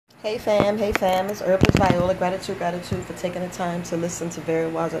Hey fam, it's Herbalist Viola. Gratitude for taking the time to listen to Very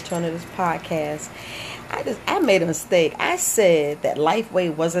Wise Alternatives podcast. I made a mistake. I said that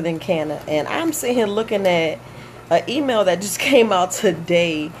Lifewave wasn't in Canada, and I'm sitting here looking at an email that just came out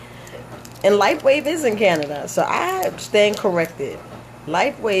today, and Lifewave is in Canada, so I stand corrected.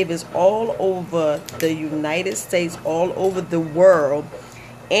 Lifewave is all over the United States, all over the world,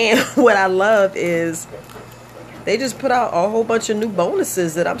 and what I love is they just put out a whole bunch of new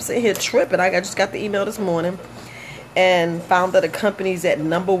bonuses that I'm sitting here tripping. I just got the email this morning and found that the company's at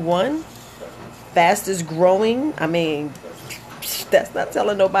 #1, fastest growing. I mean, that's not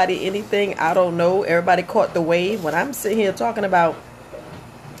telling nobody anything. I don't know. Everybody caught the wave when I'm sitting here talking about,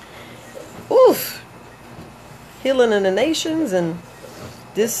 healing in the nations and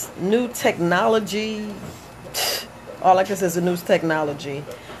this new technology. All I can say is the new technology.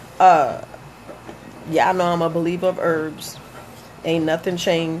 Yeah, I know I'm a believer of herbs. Ain't nothing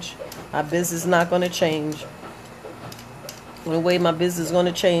changed. My business is not going to change. The way my business is going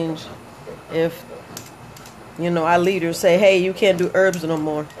to change if, our leaders say, hey, you can't do herbs no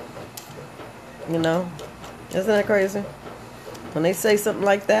more. Isn't that crazy? When they say something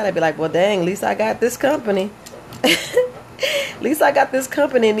like that, I'd be like, well, dang, at least I got this company. At least I got this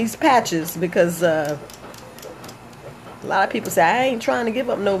company in these patches because a lot of people say, I ain't trying to give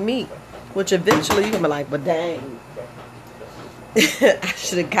up no meat. Which eventually you're going to be like, but dang, I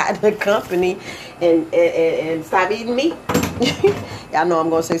should have gotten a company and stop eating meat. Y'all know I'm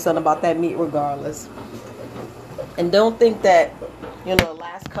going to say something about that meat regardless. And don't think that, the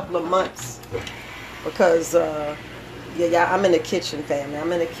last couple of months, because, I'm in the kitchen, family.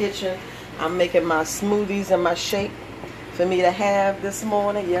 I'm in the kitchen. I'm making my smoothies and my shake for me to have this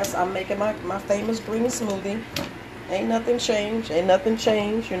morning. Yes, I'm making my famous green smoothie. Ain't nothing changed. I'm going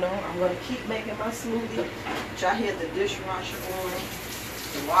to keep making my smoothie. Which I hear the dishwasher on,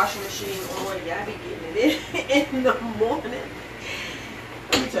 the washing machine on. Y'all be getting it in the morning.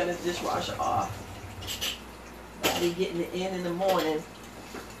 Let me turn this dishwasher off. Y'all be getting it in the morning.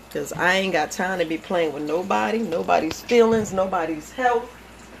 Because I ain't got time to be playing with nobody. Nobody's feelings. Nobody's health.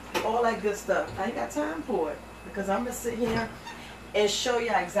 All that good stuff. I ain't got time for it. Because I'm going to sit here and show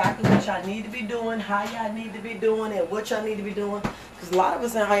y'all exactly what y'all need to be doing, how y'all need to be doing, and what y'all need to be doing. Because a lot of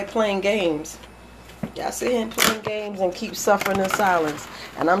us out here playing games. Y'all sit here and playing games and keep suffering in silence.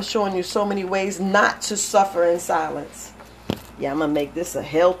 And I'm showing you so many ways not to suffer in silence. Yeah, I'm going to make this a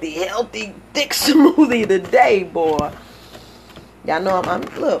healthy, thick smoothie today, boy. Y'all know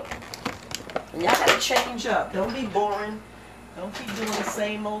look, y'all got to change up. Don't be boring. Don't keep doing the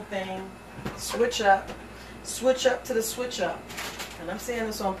same old thing. Switch up. Switch up to the switch up. And I'm saying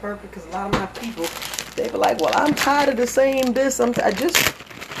this on purpose because a lot of my people, they be like, well, I'm tired of the same this. I just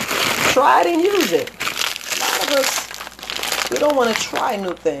try it and use it. A lot of us, we don't want to try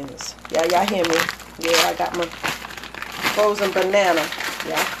new things. Yeah, y'all hear me? Yeah, I got my frozen banana.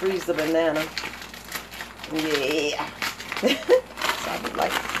 Yeah, I freeze the banana. Yeah. So I be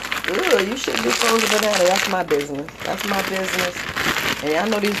like, ugh, you shouldn't do frozen banana. That's my business. That's my business. And y'all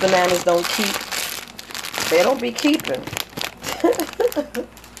know these bananas don't keep. They don't be keeping.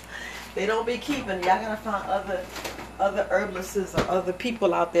 They don't be keeping. Y'all gotta find other herbalists or other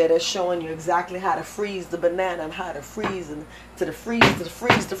people out there that's showing you exactly how to freeze the banana and how to freeze and to the freeze.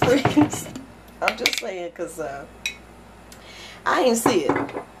 I'm just saying because I ain't see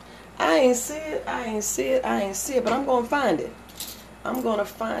it. But I'm gonna find it. I'm gonna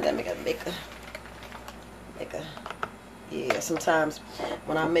find it. Make a. Yeah, sometimes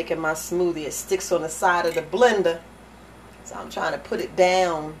when I'm making my smoothie, it sticks on the side of the blender. So I'm trying to put it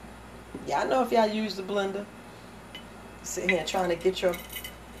down. Y'all know if y'all use the blender. Sitting here trying to get your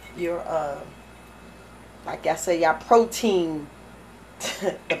like I say, y'all protein,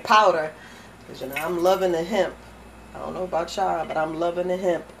 the powder. Because, I'm loving the hemp. I don't know about y'all, but I'm loving the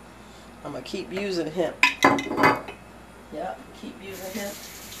hemp. I'm going to keep using hemp. Yep, keep using hemp.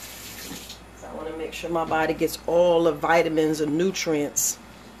 I want to make sure my body gets all the vitamins and nutrients.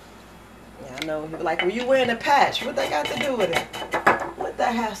 Yeah, I know. People like, well, you wearing a patch. What that got to do with it? What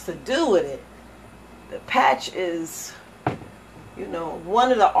that has to do with it? The patch is,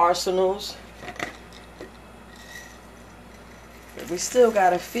 one of the arsenals. But we still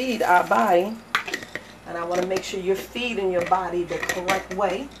got to feed our body. And I want to make sure you're feeding your body the correct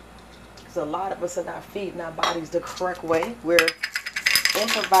way. Because a lot of us are not feeding our bodies the correct way. We're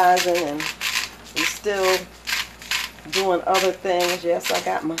improvising and we still doing other things. Yes, I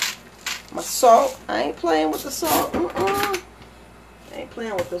got my salt. I ain't playing with the salt. I ain't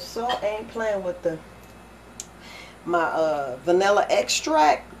playing with the salt. I ain't playing with my vanilla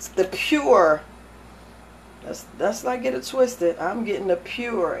extract. It's the pure That's not get it twisted. I'm getting the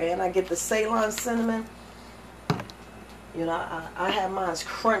pure, and I get the Ceylon cinnamon. You know, I have mine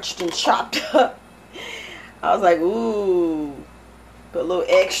crunched and chopped up. I was like, ooh, put a little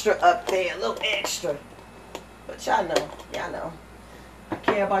extra up there, a little extra. But y'all know. I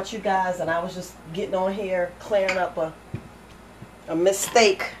care about you guys, and I was just getting on here, clearing up a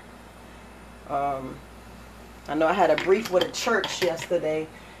mistake. I know I had a brief with a church yesterday,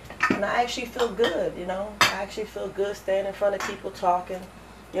 and I actually feel good, you know. I actually feel good standing in front of people talking.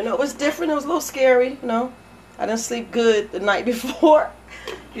 You know, it was different. It was a little scary, you know. I didn't sleep good the night before.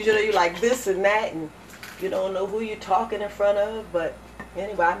 Usually you like this and that, and you don't know who you're talking in front of. But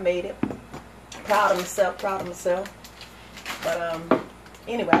anyway, I made it. Proud of myself. But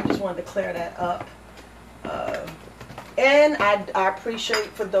anyway, I just wanted to clear that up. And I appreciate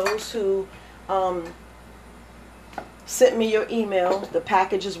for those who sent me your email. The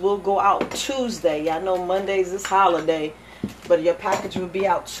packages will go out Tuesday. I know Monday's this holiday, but your package will be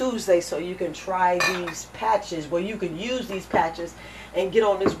out Tuesday, so you can try these patches. Well, you can use these patches and get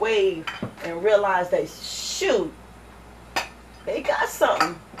on this wave and realize that, shoot, they got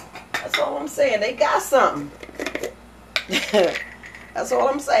something. That's all I'm saying. They got something. That's all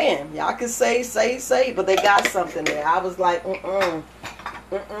I'm saying. Y'all can say, but they got something there. I was like,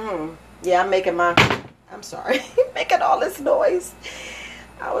 Yeah, I'm sorry, making all this noise.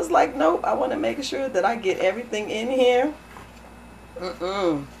 I was like, nope, I want to make sure that I get everything in here.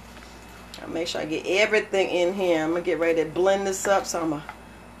 I make sure I get everything in here. I'm going to get ready to blend this up, so I'm going to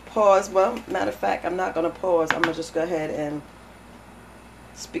pause. Well, matter of fact, I'm not going to pause. I'm going to just go ahead and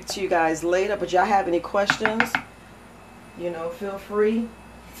speak to you guys later. But y'all have any questions, you know, feel free.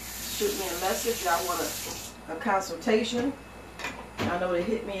 Shoot me a message. Y'all want a consultation, y'all know to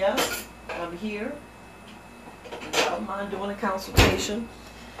hit me up. I'm here. I don't mind doing a consultation.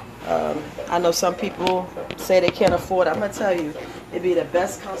 I know some people say they can't afford it. I'm going to tell you, it'd be the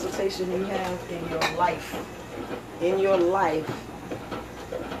best consultation you have in your life. In your life.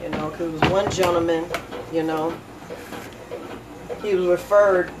 You know, because it was one gentleman, you know, he was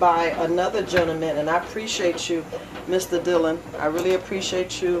referred by another gentleman, and I appreciate you, Mr. Dillon. I really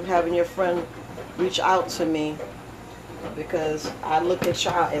appreciate you having your friend reach out to me, because I look at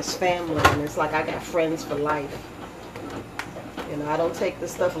y'all as family, and it's like I got friends for life. You know, I don't take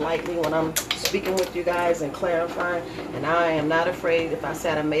this stuff lightly when I'm speaking with you guys and clarifying, and I am not afraid. If I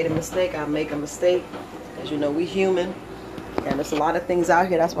said I made a mistake, I'll make a mistake, because, you know, we human, and there's a lot of things out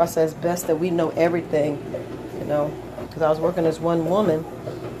here. That's why I say it's best that we know everything, you know, because I was working as one woman,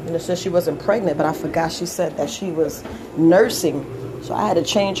 you know, since she wasn't pregnant, but I forgot she said that she was nursing. So I had to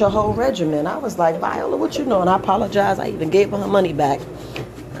change her whole regimen. I was like, Viola, what you know? And I apologized. I even gave her money back.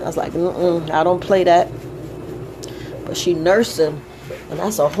 I was like, I don't play that. But she nursing, and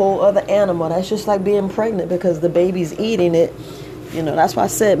that's a whole other animal. That's just like being pregnant, because the baby's eating it. You know, that's why I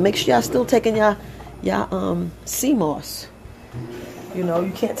said, make sure y'all still taking y'all sea moss. You know,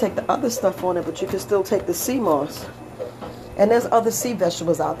 you can't take the other stuff on it, but you can still take the sea moss. And there's other sea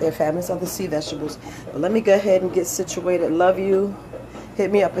vegetables out there, family. There's other sea vegetables. But let me go ahead and get situated. Love you.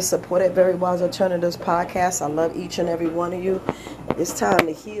 Hit me up and support at Very Wise Alternatives Podcast. I love each and every one of you. It's time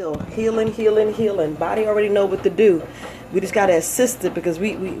to heal. Healing. Body already know what to do. We just got to assist it, because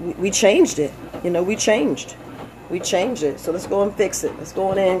we changed it. You know, we changed it. So let's go and fix it. Let's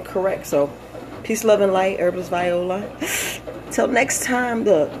go in and correct. So peace, love, and light. Herbalist Viola. Till next time,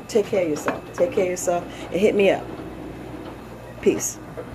 look, take care of yourself. And hit me up. Peace.